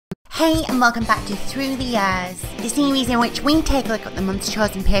Hey and welcome back to Through the Years, the series in which we take a look at the month's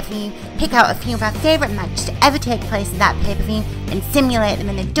chosen pay-per-view, pick out a few of our favourite matches to ever take place at that pay-per-view, and simulate them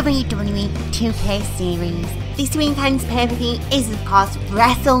in the WWE 2K series. This weekend's pay-per-view is of course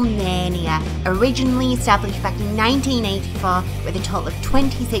WrestleMania, originally established back in 1984 with a total of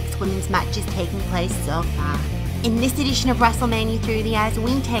 26 women's matches taking place so far. In this edition of WrestleMania Through the Years,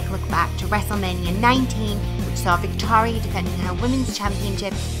 we take a look back to WrestleMania 19, which saw Victoria defending her Women's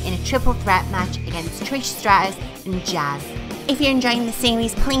Championship in a triple threat match against Trish, Stratus and Jazz. If you're enjoying the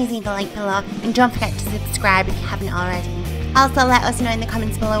series, please leave a like below and don't forget to subscribe if you haven't already. Also let us know in the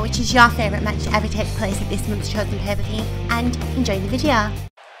comments below which is your favourite match to ever take place at this month's chosen pay-per-view, and enjoy the video.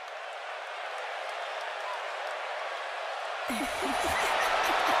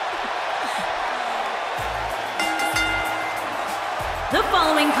 The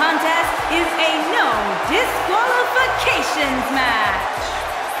following contest is a no disqualifications match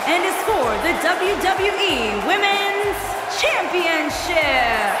and is for the WWE Women's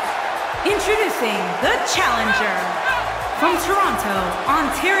Championship. Introducing the challenger from Toronto,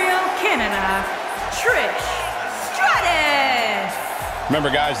 Ontario, Canada, Trish Stratus.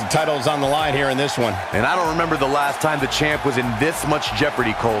 Remember guys, the title's on the line here in this one. And I don't remember the last time the champ was in this much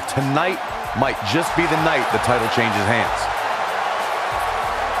jeopardy, Cole. Tonight might just be the night the title changes hands.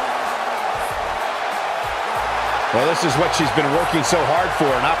 Well, this is what she's been working so hard for,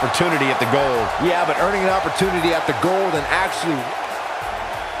 an opportunity at the gold. Yeah, but earning an opportunity at the gold and actually...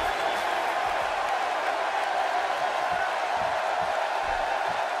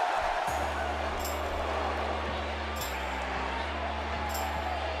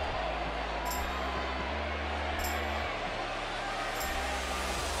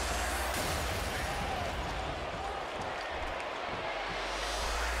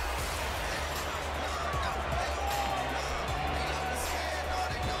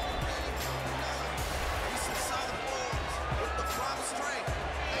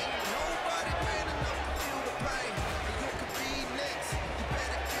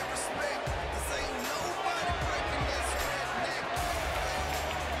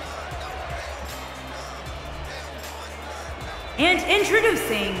 And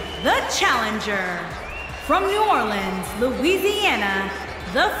introducing the challenger from New Orleans, Louisiana,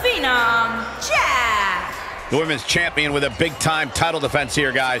 the Phenom, Jack. The women's champion with a big-time title defense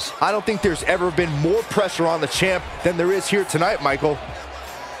here, guys. I don't think there's ever been more pressure on the champ than there is here tonight, Michael.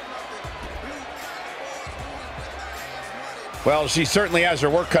 Well, she certainly has her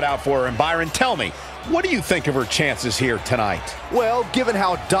work cut out for her. And Byron, tell me, what do you think of her chances here tonight? Well, given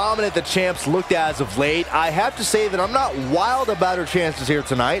how dominant the champs looked as of late, I have to say that I'm not wild about her chances here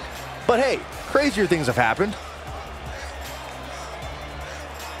tonight. But hey, crazier things have happened.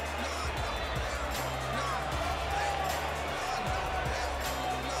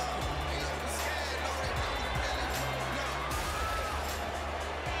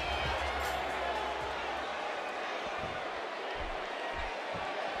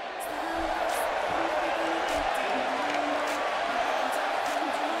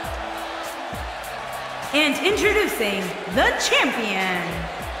 And introducing the champion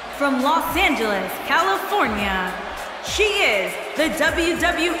from Los Angeles, California, she is the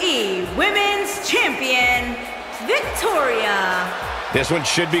WWE Women's Champion, Victoria. This one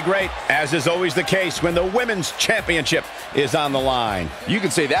should be great, as is always the case when the Women's Championship is on the line. You can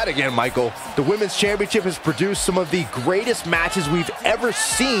say that again, Michael. The Women's Championship has produced some of the greatest matches we've ever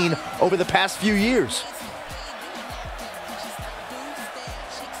seen over the past few years.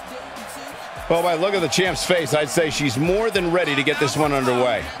 Well, by the look of the champ's face, I'd say she's more than ready to get this one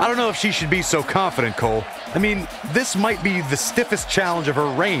underway. I don't know if she should be so confident, Cole. I mean, this might be the stiffest challenge of her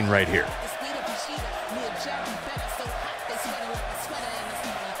reign right here.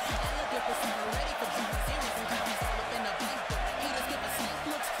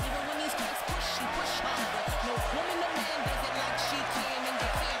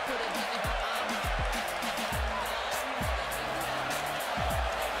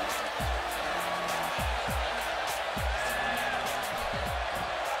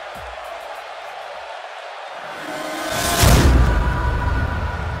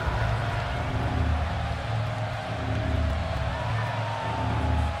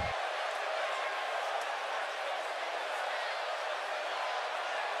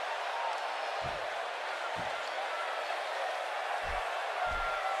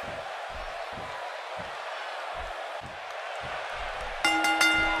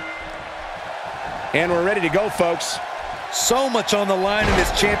 And we're ready to go, folks. So much on the line in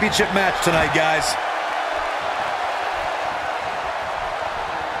this championship match tonight, guys.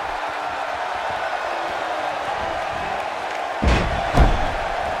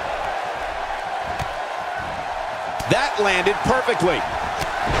 That landed perfectly.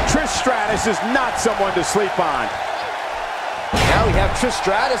 Trish Stratus is not someone to sleep on. Now we have Trish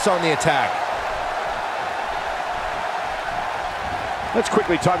Stratus on the attack. Let's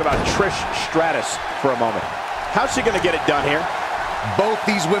quickly talk about Trish Stratus for a moment. How's she going to get it done here? Both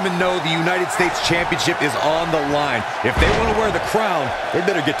these women know the United States Championship is on the line. If they want to wear the crown, they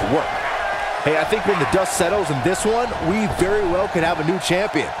better get to work. Hey, I think when the dust settles in this one, we very well could have a new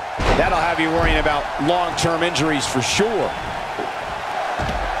champion. That'll have you worrying about long-term injuries for sure.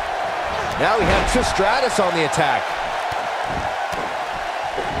 Now we have Trish Stratus on the attack.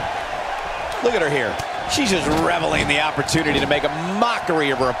 Look at her here. She's just reveling in the opportunity to make a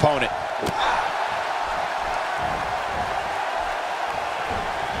mockery of her opponent.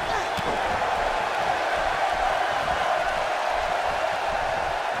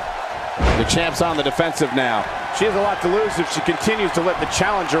 The champ's on the defensive now. She has a lot to lose if she continues to let the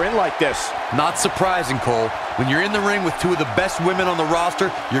challenger in like this. Not surprising, Cole. When you're in the ring with two of the best women on the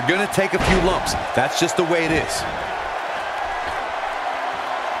roster, you're going to take a few lumps. That's just the way it is.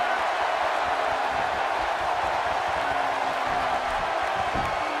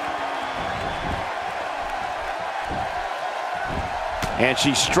 And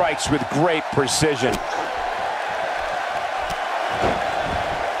she strikes with great precision.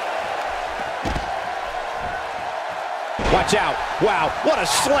 Watch out. Wow, what a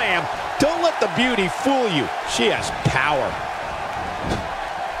slam. Don't let the beauty fool you. She has power.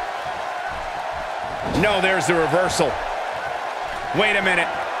 No, there's the reversal. Wait a minute.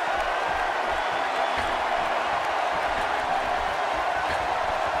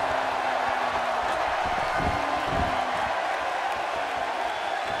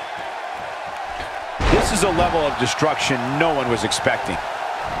 This is a level of destruction no one was expecting.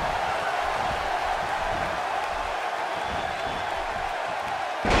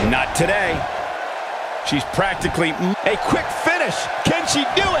 Not today. She's practically a quick finish. Can she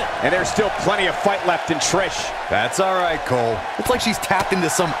do it? And there's still plenty of fight left in Trish. That's all right, Cole. It's like she's tapped into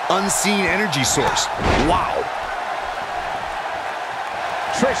some unseen energy source. Wow.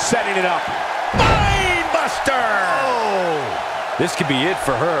 Trish setting it up. Spinebuster! Oh! This could be it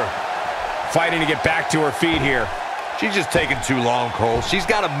for her. Fighting to get back to her feet here. She's just taking too long, Cole. She's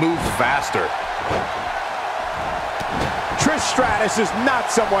got to move faster. Trish Stratus is not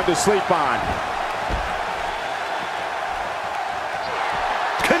someone to sleep on.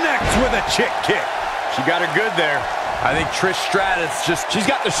 Connects with a chick kick. She got her good there. I think Trish Stratus she's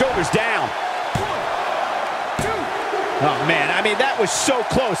got the shoulders down. 1, 2. Oh, man, I mean, that was so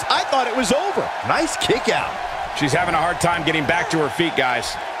close. I thought it was over. Nice kick out. She's having a hard time getting back to her feet,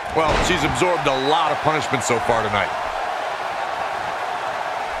 guys. Well, she's absorbed a lot of punishment so far tonight.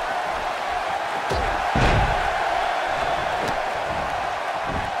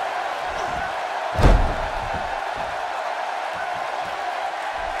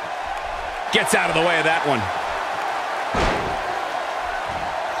 Gets out of the way of that one.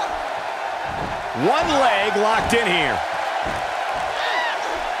 One leg locked in here.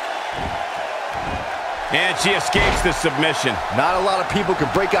 And she escapes the submission. Not a lot of people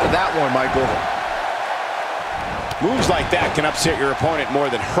can break out of that one, Michael. Moves like that can upset your opponent more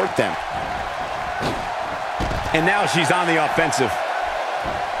than hurt them. And now she's on the offensive.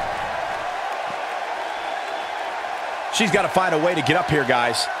 She's got to find a way to get up here,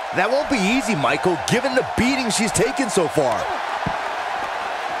 guys. That won't be easy, Michael, given the beating she's taken so far.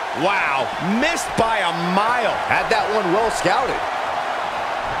 Wow, missed by a mile. Had that one well scouted.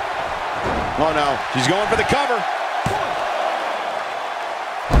 Oh no, she's going for the cover.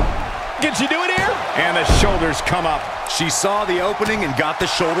 Can she do it here? And the shoulders come up. She saw the opening and got the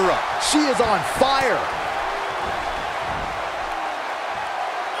shoulder up. She is on fire.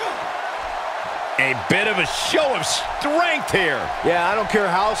 A bit of a show of strength here. Yeah, I don't care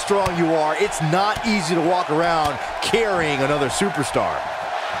how strong you are. It's not easy to walk around carrying another superstar.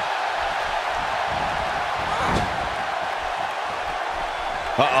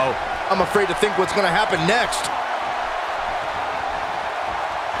 Uh-oh. I'm afraid to think what's going to happen next.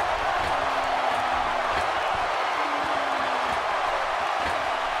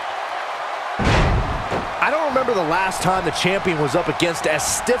 I don't remember the last time the champion was up against as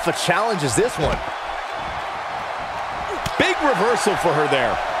stiff a challenge as this one. Big reversal for her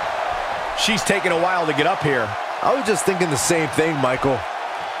there. She's taking a while to get up here. I was just thinking the same thing, Michael.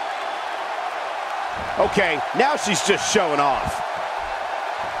 Okay, now she's just showing off.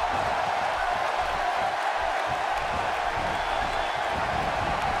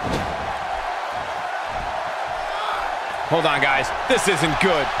 Hold on, guys. This isn't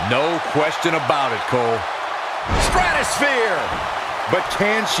good. No question about it, Cole. Stratosphere! But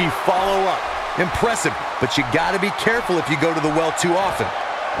can she follow up? Impressive. but you got to be careful if you go to the well too often.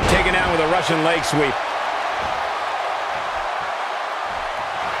 Taken down with a Russian leg sweep.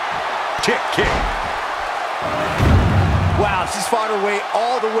 Kick. Wow, she's fought her way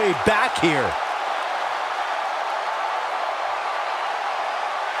all the way back here.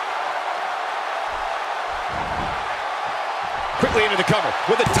 Quickly into the cover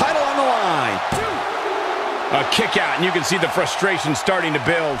with the title on the line. A kick out, and you can see the frustration starting to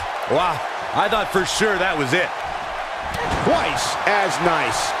build. Wow, I thought for sure that was it. Twice as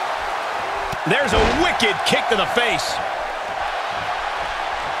nice. There's a wicked kick to the face.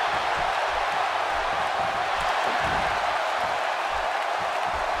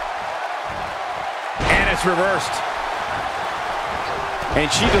 And it's reversed.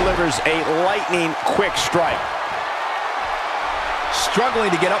 And she delivers a lightning quick strike.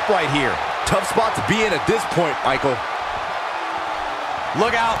 Struggling to get upright here. Tough spot to be in at this point, Michael.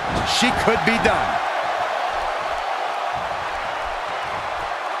 Look out, she could be done.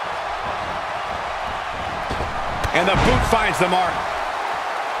 And the boot finds the mark.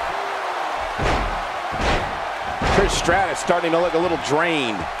 Trish Stratus starting to look a little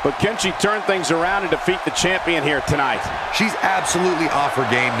drained. But can she turn things around and defeat the champion here tonight? She's absolutely off her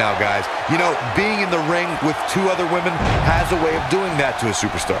game now, guys. You know, being in the ring with two other women has a way of doing that to a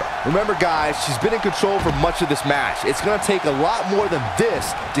superstar. Remember, guys, she's been in control for much of this match. It's going to take a lot more than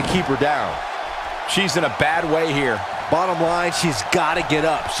this to keep her down. She's in a bad way here. Bottom line, she's got to get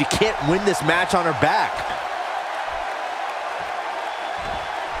up. She can't win this match on her back.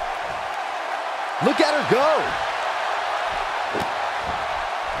 Look at her go.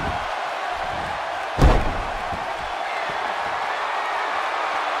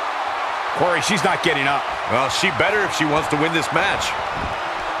 Corey, she's not getting up. Well, she better if she wants to win this match.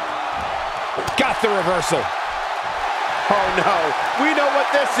 Got the reversal. Oh, no. We know what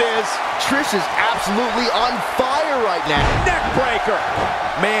this is. Trish is absolutely on fire right now. Neck breaker.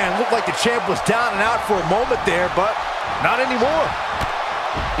 Man, looked like the champ was down and out for a moment there, but not anymore.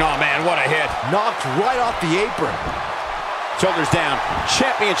 Oh, man, what a hit. Knocked right off the apron. Shoulders down.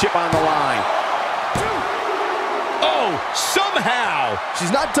 Championship on the line. Oh, somehow.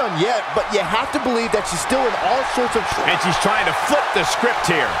 She's not done yet, but you have to believe that she's still in all sorts of trouble. And she's trying to flip the script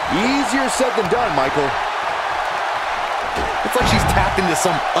here. Easier said than done, Michael. It's like she's tapped into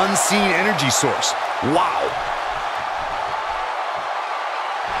some unseen energy source. Wow.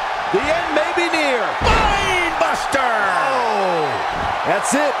 The end may be near. Mind Buster. Oh,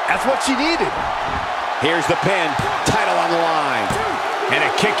 that's it. That's what she needed. Here's the pin. Title on the line. And a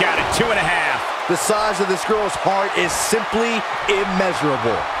kick out at 2.5. The size of this girl's heart is simply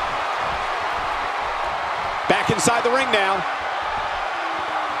immeasurable. Back inside the ring now.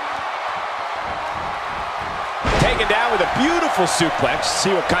 Taken down with a beautiful suplex.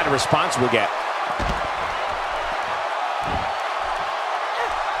 See what kind of response we'll get.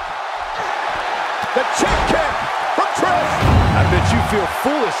 The check kick from Trish. I bet you feel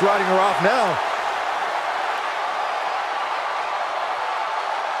foolish riding her off now.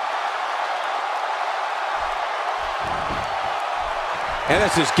 And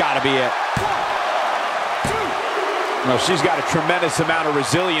this has got to be it. No, she's got a tremendous amount of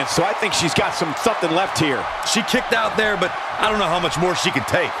resilience, so I think she's got something left here. She kicked out there, but I don't know how much more she can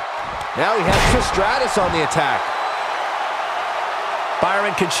take. Now we have Trish Stratus on the attack.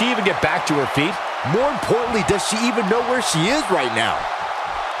 Byron, can she even get back to her feet? More importantly, does she even know where she is right now?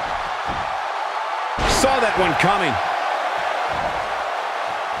 Saw that one coming.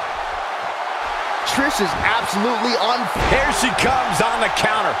 Trish is absolutely on. Here she comes on the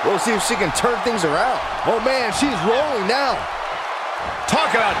counter. We'll see if she can turn things around. Oh, man, she's rolling now.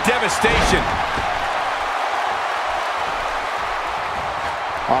 Talk about devastation.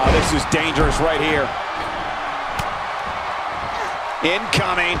 Oh, this is dangerous right here.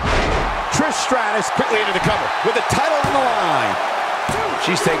 Incoming. Trish Stratus quickly into the cover with the title on the line.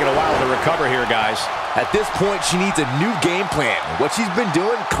 She's taking a while to recover here, guys. At this point, she needs a new game plan. What she's been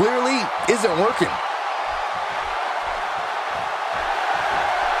doing clearly isn't working.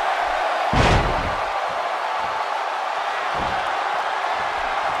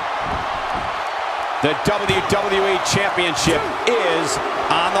 The WWE Championship is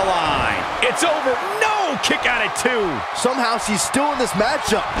on the line. It's over. No! Kick out at 2. Somehow she's still in this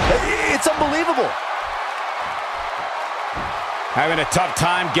matchup. It's unbelievable. Having a tough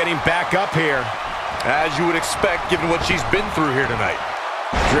time getting back up here. As you would expect, given what she's been through here tonight.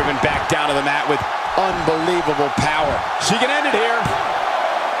 Driven back down to the mat with unbelievable power. She can end it here.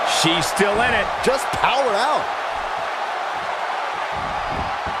 She's still in it. Just power out.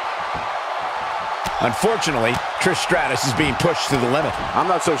 Unfortunately, Trish Stratus is being pushed to the limit. I'm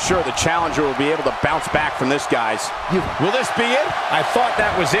not so sure the challenger will be able to bounce back from this, guys. Will this be it? I thought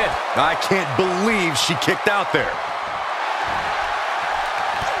that was it. I can't believe she kicked out there.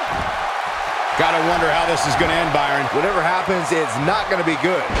 Gotta wonder how this is gonna end, Byron. Whatever happens, it's not gonna be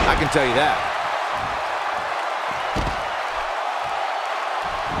good. I can tell you that.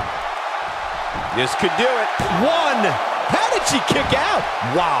 This could do it. One! How did she kick out?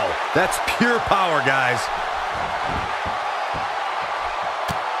 Wow, that's pure power, guys.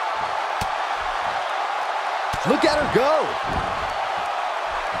 Look at her go.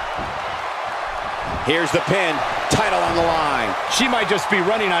 Here's the pin. Title on the line. She might just be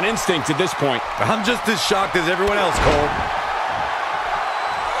running on instinct at this point. I'm just as shocked as everyone else, Cole.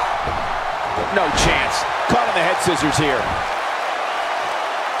 No chance. Caught in the head scissors here.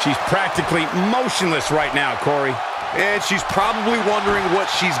 She's practically motionless right now, Corey. And she's probably wondering what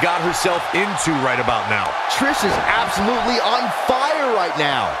she's got herself into right about now. Trish is absolutely on fire right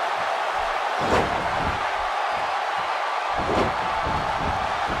now.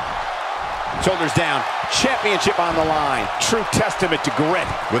 Shoulders down. Championship on the line. True testament to grit.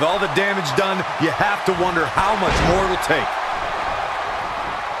 With all the damage done, you have to wonder how much more it'll take.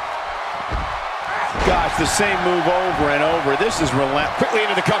 Gosh, the same move over and over. This is relentless. Quickly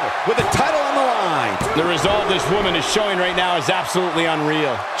into the cover with the title on the line. The resolve this woman is showing right now is absolutely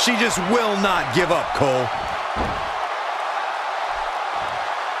unreal. She just will not give up, Cole.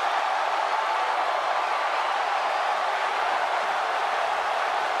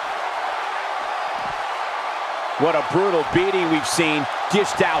 What a brutal beating we've seen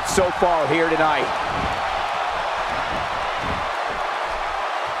dished out so far here tonight.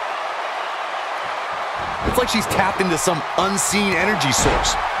 It's like she's tapped into some unseen energy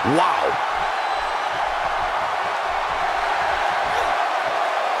source. Wow.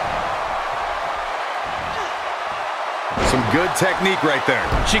 Some good technique right there.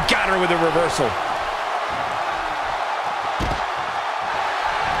 She got her with a reversal.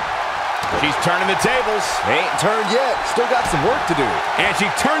 She's turning the tables. Ain't turned yet. Still got some work to do. And she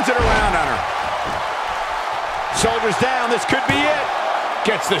turns it around on her. Shoulders down. This could be it.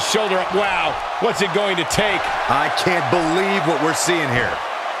 Gets the shoulder up. Wow. What's it going to take? I can't believe what we're seeing here.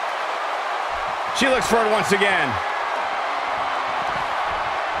 She looks for it once again.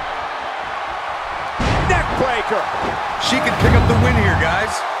 Neck breaker. She can pick up the win here,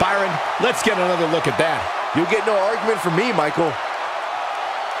 guys. Byron, let's get another look at that. You'll get no argument from me, Michael.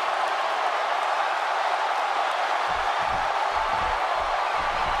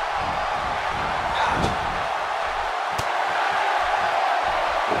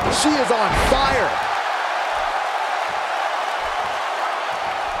 She is on fire.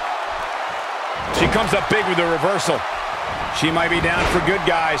 She comes up big with a reversal. She might be down for good,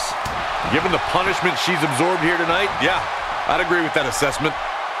 guys. Given the punishment she's absorbed here tonight, yeah, I'd agree with that assessment.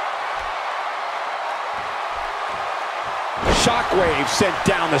 Shockwave sent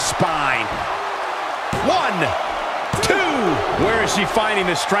down the spine. 1, 2. Where is she finding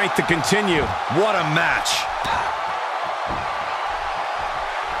the strength to continue? What a match.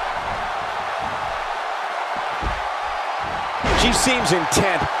 She seems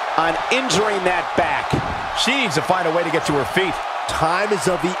intent on injuring that back. She needs to find a way to get to her feet. Time is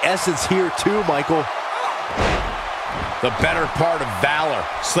of the essence here too, Michael. The better part of valor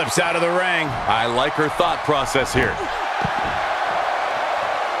slips out of the ring. I like her thought process here.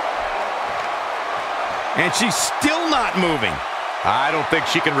 And she's still not moving. I don't think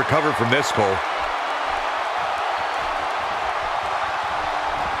she can recover from this, Cole.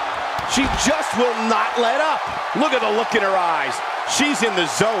 She just will not let up. Look at the look in her eyes. She's in the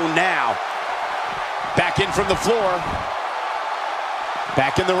zone now. Back in from the floor.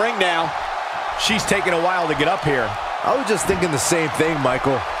 Back in the ring now. She's taking a while to get up here. I was just thinking the same thing,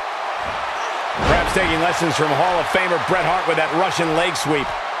 Michael. Perhaps taking lessons from Hall of Famer Bret Hart with that Russian leg sweep.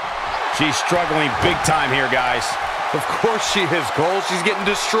 She's struggling big time here, guys. Of course she is, Cole. She's getting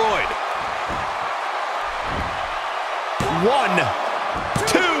destroyed. 1,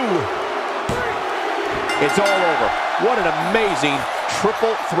 2. It's all over. What an amazing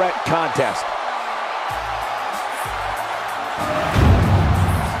triple threat contest.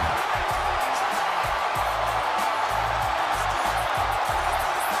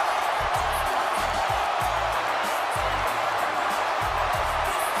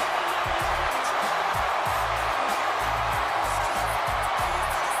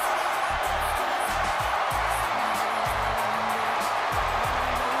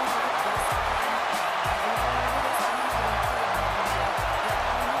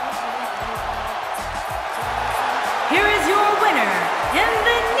 Here is your winner, in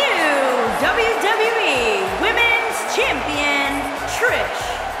the new WWE Women's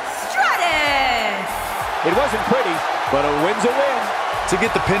It wasn't pretty, but a win's a win. To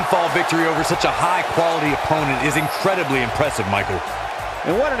get the pinfall victory over such a high-quality opponent is incredibly impressive, Michael.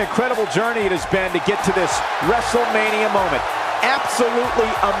 And what an incredible journey it has been to get to this WrestleMania moment.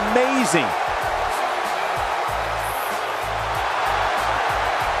 Absolutely amazing.